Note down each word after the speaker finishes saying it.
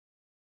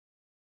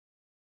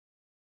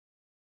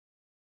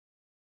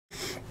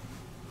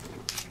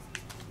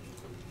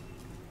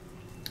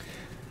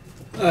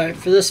Alright,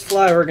 for this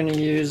fly we're going to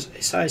use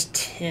a size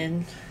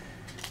 10.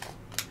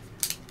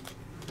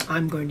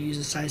 I'm going to use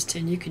a size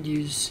 10. You could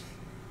use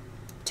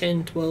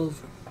 10,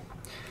 12,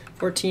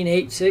 14,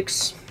 8,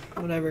 6,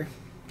 whatever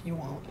you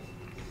want.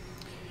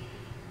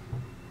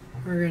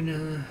 We're going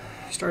to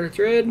start a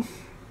thread.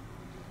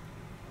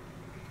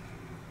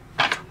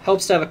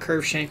 Helps to have a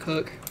curved shank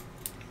hook.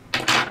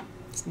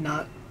 It's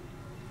not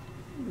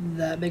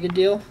that big a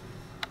deal.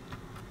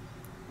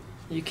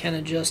 You can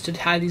adjust to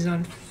tie these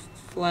on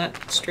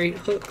flat, straight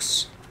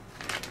hooks.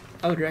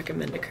 I would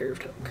recommend a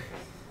curved hook.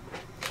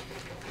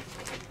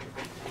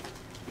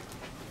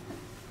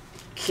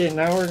 Okay,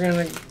 now we're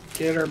gonna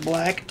get our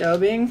black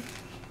dubbing,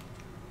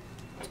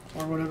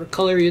 or whatever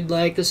color you'd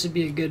like. This would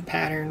be a good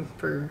pattern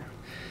for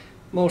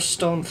most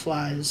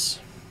stoneflies,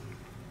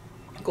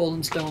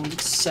 golden stones,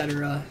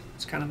 etc.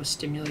 It's kind of a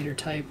stimulator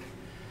type.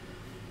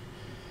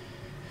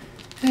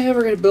 And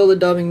we're gonna build a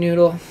dubbing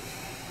noodle.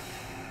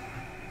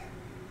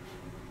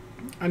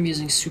 I'm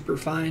using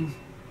Superfine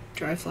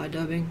dry fly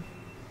dubbing.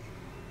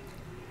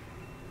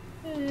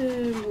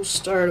 And we'll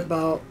start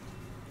about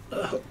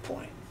a hook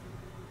point.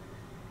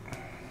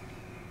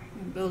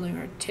 Building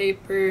our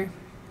taper.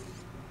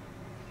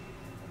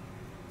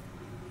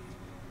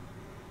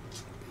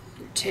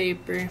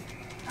 Taper.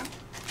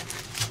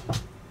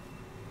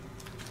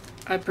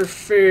 I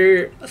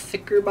prefer a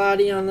thicker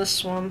body on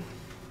this one.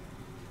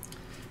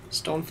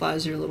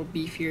 Stoneflies are a little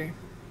beefier.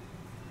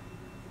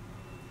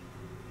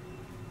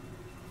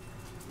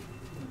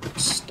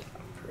 Stop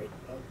right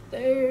about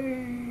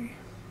there.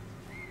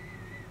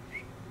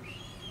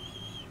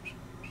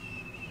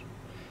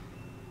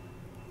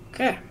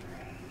 Okay.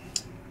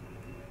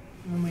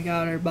 And we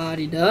got our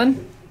body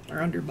done,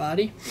 our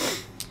underbody.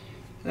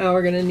 Now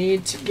we're gonna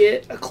need to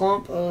get a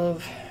clump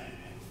of,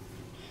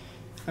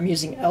 I'm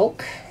using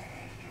elk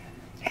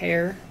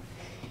hair.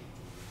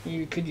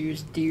 You could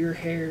use deer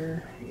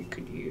hair. You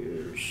could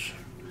use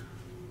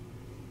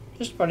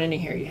just about any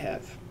hair you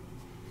have.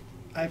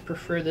 I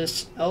prefer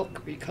this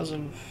elk because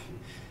of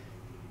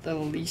the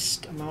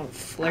least amount of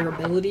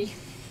flareability.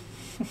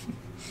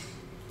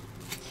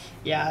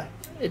 Yeah,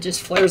 it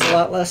just flares a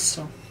lot less,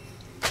 so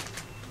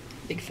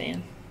big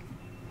fan.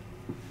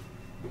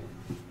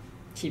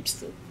 Keeps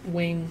the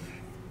wing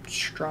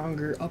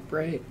stronger,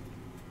 upright,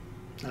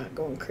 not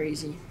going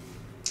crazy.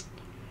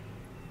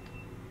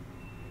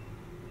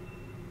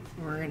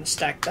 We're gonna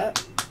stack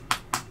that.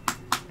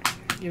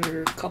 Give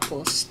her a couple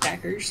of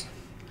stackers.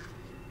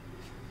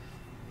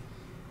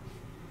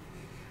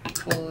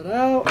 Pull it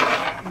out.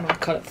 I'm gonna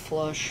cut it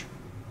flush.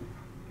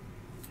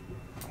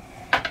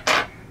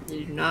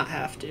 You do not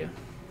have to.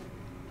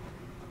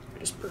 I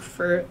just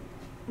prefer it.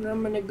 And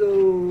I'm gonna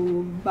go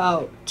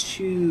about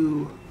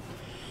to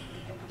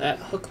that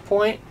hook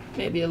point,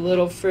 maybe a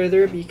little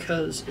further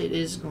because it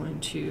is going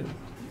to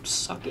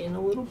suck in a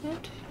little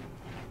bit.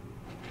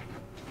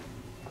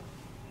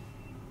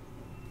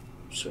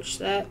 Switch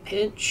that,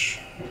 pinch,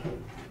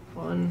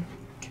 1,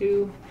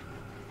 2,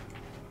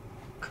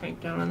 crank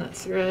down on that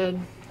thread,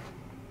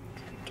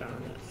 crank down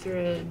on that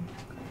thread,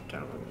 crank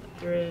down on that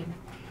thread,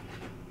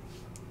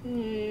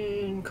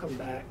 and come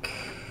back.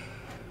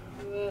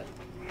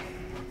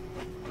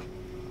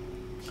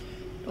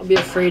 Don't be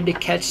afraid to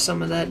catch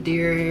some of that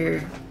deer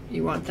hair.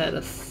 You want that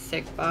a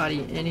thick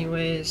body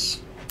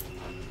anyways.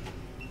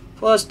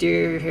 Plus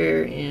deer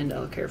hair and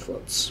elk hair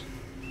floats.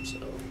 So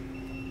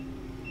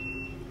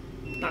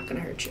not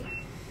gonna hurt you.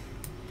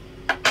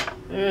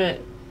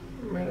 Alright,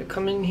 we're gonna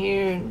come in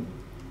here and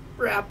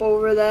wrap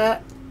over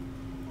that.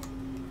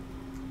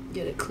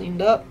 Get it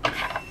cleaned up.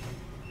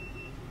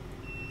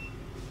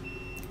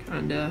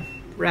 Kinda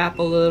wrap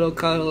a little,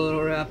 cut a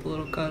little, wrap a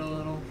little, cut a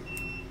little.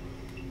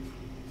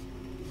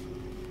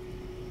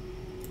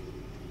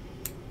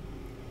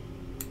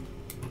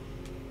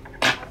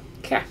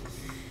 Okay.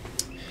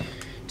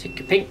 Take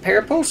your pink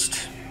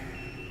parapost.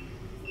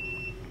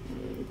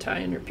 Tie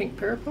in your pink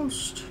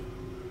parapost.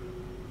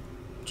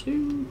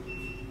 2,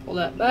 pull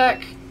that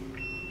back.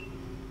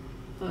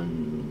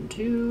 1,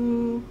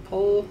 2,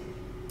 pull.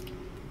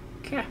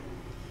 Okay.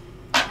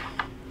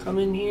 Come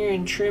in here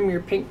and trim your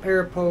pink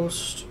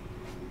parapost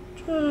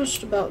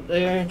just about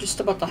there, just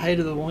about the height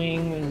of the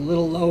wing, and a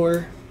little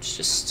lower,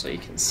 just so you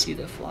can see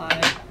the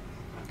fly.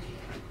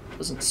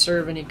 Doesn't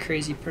serve any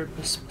crazy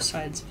purpose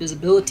besides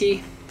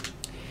visibility.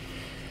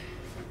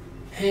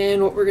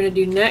 And what we're going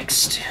to do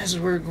next is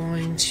we're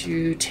going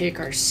to take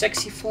our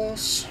sexy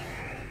floss.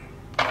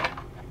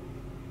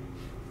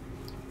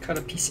 Cut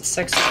a piece of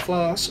sexy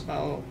floss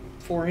about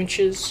 4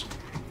 inches.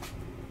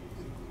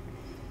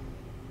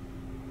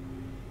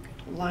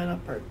 Line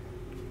up our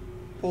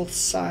both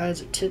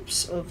sides or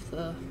tips of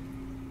the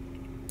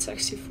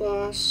sexy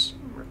floss.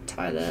 We're gonna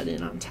tie that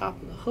in on top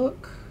of the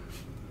hook.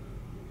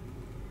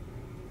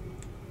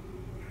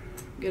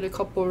 Get a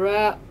couple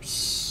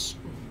wraps.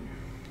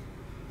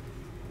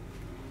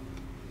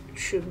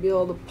 Should be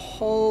able to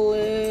pull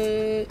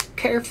it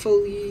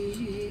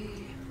carefully.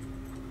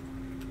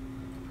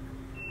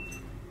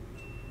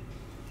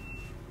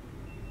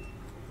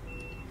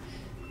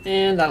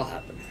 And that'll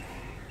happen.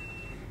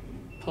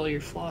 pull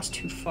your floss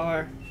too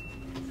far.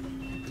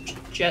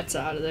 Jets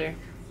out of there.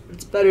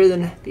 It's better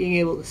than being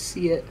able to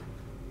see it.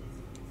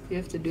 You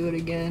have to do it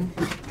again.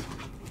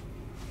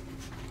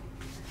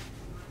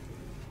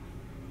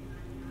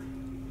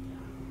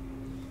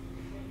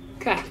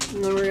 Okay,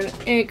 and then we're going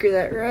to anchor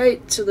that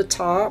right to the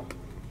top,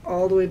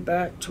 all the way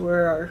back to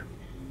where our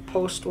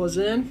post was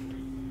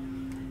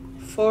in.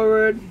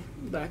 Forward,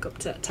 back up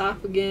to that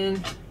top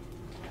again.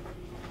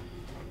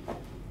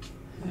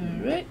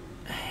 Alright,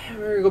 we're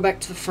going to go back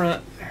to the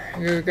front.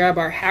 We're going to grab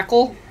our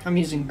Hackle. I'm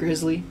using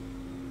Grizzly.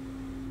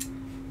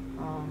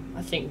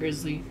 I think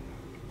Grizzly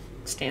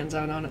stands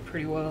out on it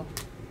pretty well.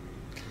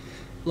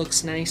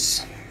 Looks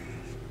nice.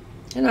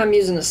 And I'm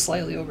using a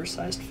slightly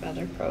oversized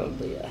feather,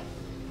 probably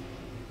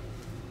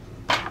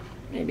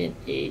maybe an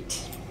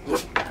 8.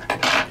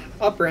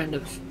 Upper end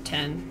of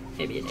 10,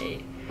 maybe an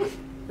 8. And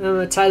I'm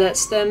going to tie that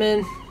stem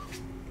in.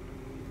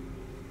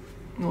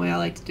 The way I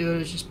like to do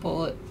it is just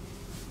pull it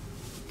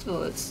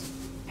till it's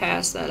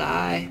past that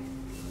eye.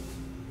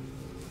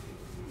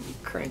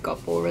 Crank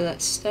up over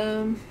that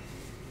stem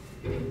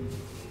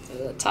to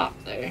the top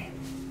there.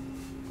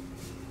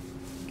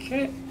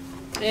 Okay,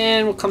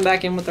 and we'll come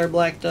back in with our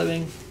black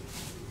dubbing.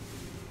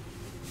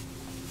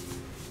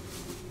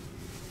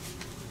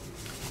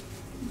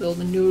 Build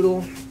a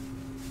noodle.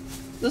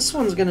 This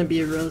one's going to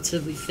be a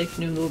relatively thick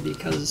noodle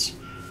because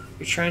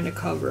you're trying to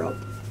cover up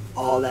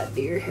all that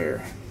deer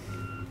hair.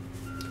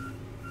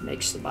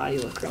 Makes the body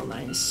look real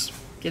nice.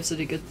 Gives it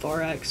a good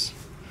thorax.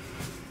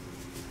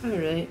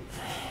 Alright,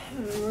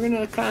 we're going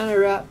to kind of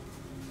wrap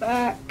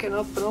back and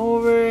up and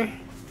over.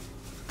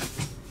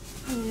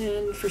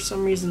 And for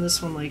some reason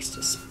this one likes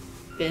to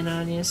spin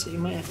on you, so you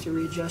might have to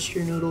readjust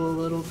your noodle a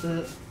little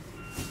bit.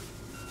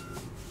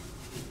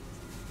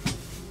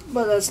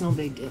 But that's no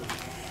big deal.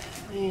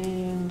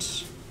 And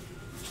just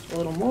a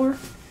little more.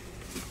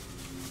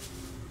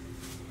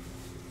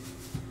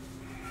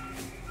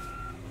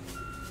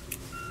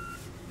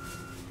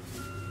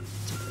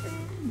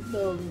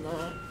 Building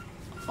that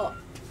up.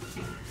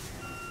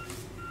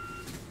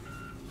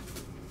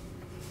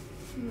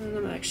 And then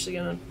I'm actually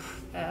going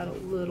to add a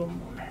little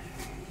more.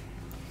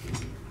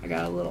 I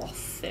got a little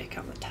thick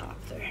on the top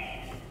there.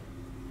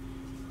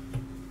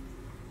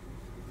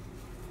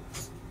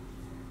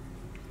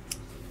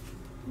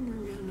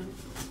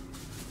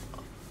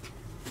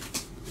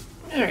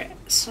 Alright,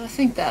 so I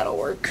think that'll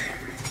work.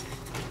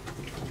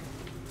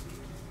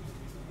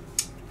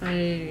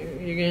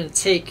 You're going to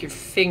take your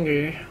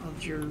finger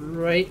of your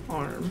right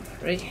arm,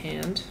 right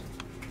hand.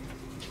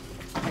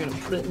 You're going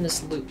to put it in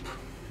this loop.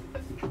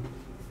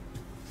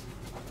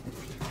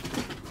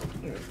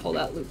 You're going to pull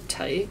that loop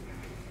tight.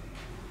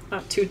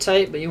 Not too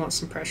tight, but you want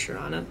some pressure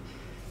on it.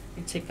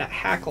 You take that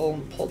hackle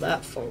and pull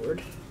that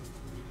forward.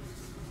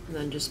 And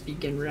then just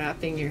begin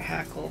wrapping your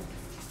hackle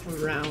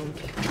around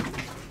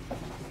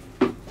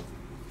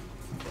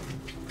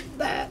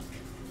that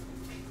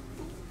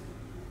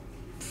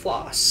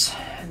floss.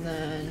 And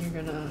then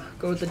you're gonna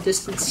go the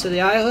distance to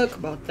the eye hook,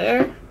 about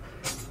there.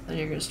 Then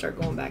you're gonna start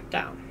going back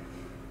down.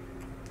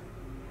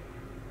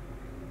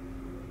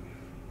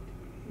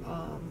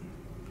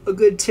 A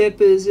good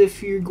tip is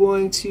if you're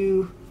going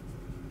to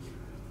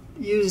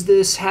use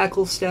this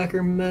hackle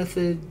stacker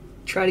method,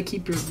 try to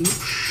keep your loop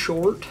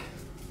short.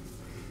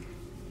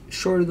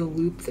 Shorter the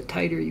loop, the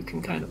tighter you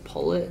can kind of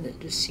pull it, and it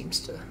just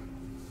seems to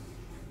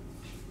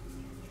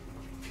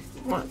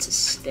want to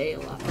stay a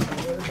lot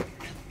better.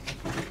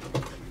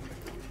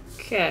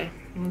 Okay,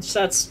 once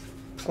that's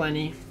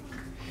plenty,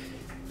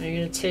 now you're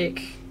going to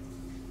take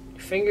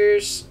your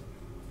fingers,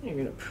 you're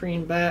going to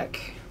preen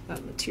back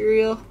that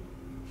material,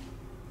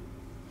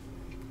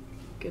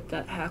 get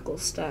that hackle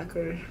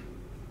stacker,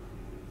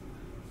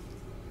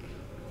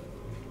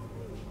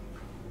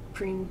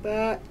 preen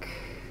back.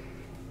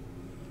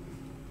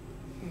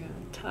 You're going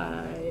to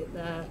tie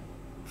that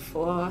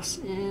floss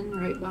in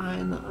right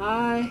behind the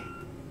eye.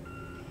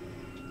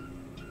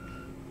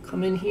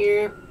 Come in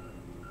here,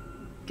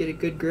 get a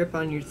good grip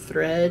on your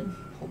thread,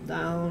 pull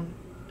down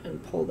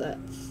and pull that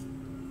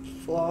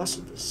floss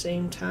at the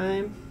same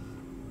time.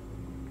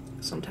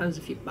 Sometimes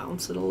if you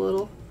bounce it a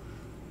little,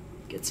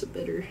 it gets a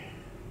better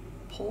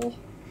pull.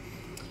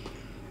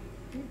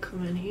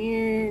 Come in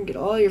here, get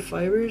all your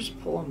fibers,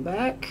 pull them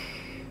back.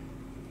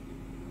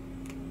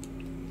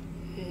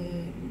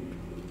 And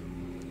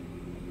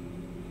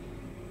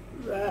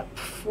wrap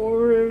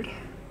forward.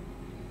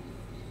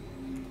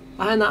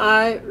 Behind the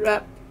eye,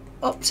 wrap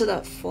up to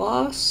that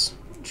floss.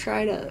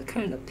 Try to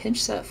kind of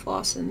pinch that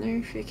floss in there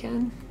if you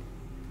can.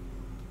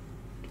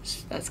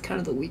 That's kind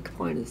of the weak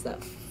point, is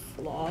that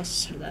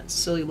floss or that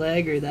silly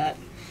leg, or that,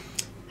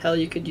 hell,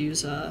 you could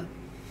use a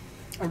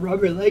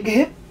rubber leg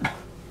hit.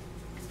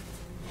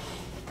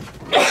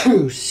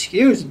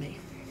 Excuse me.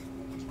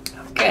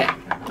 Okay,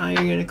 now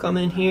you're going to come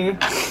in here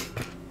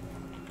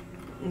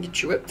and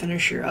get your whip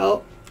finisher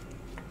out,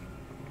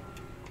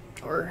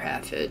 or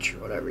half hitch, or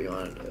whatever you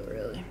want to do,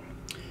 really.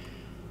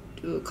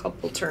 Do a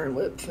couple turn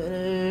whip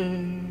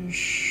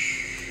finish.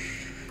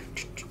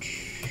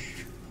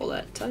 Pull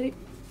that tight.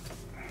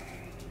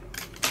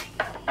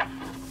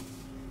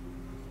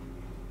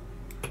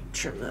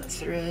 trim that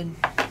thread.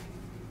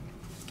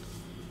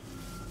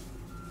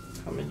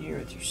 Come in here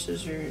with your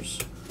scissors,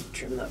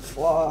 trim that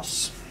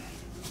floss,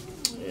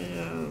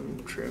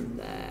 and trim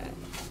that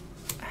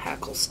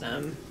hackle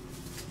stem.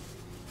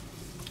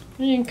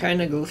 And you can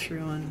kind of go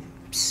through and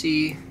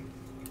see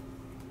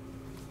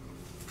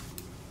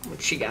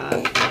what you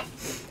got.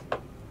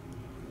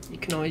 You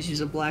can always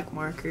use a black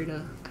marker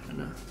to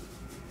kind of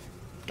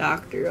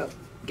doctor up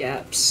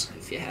gaps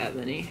if you have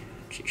any,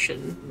 which you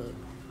shouldn't, but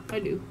I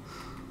do.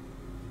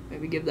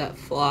 Maybe give that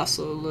floss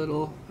a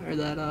little, or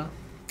that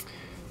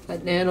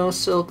nano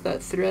silk,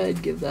 that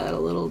thread, give that a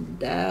little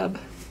dab.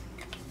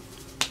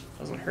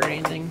 Doesn't hurt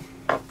anything.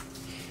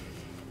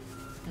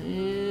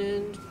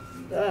 And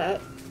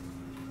that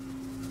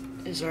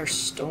is our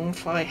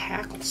Stonefly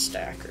hackle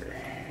stacker.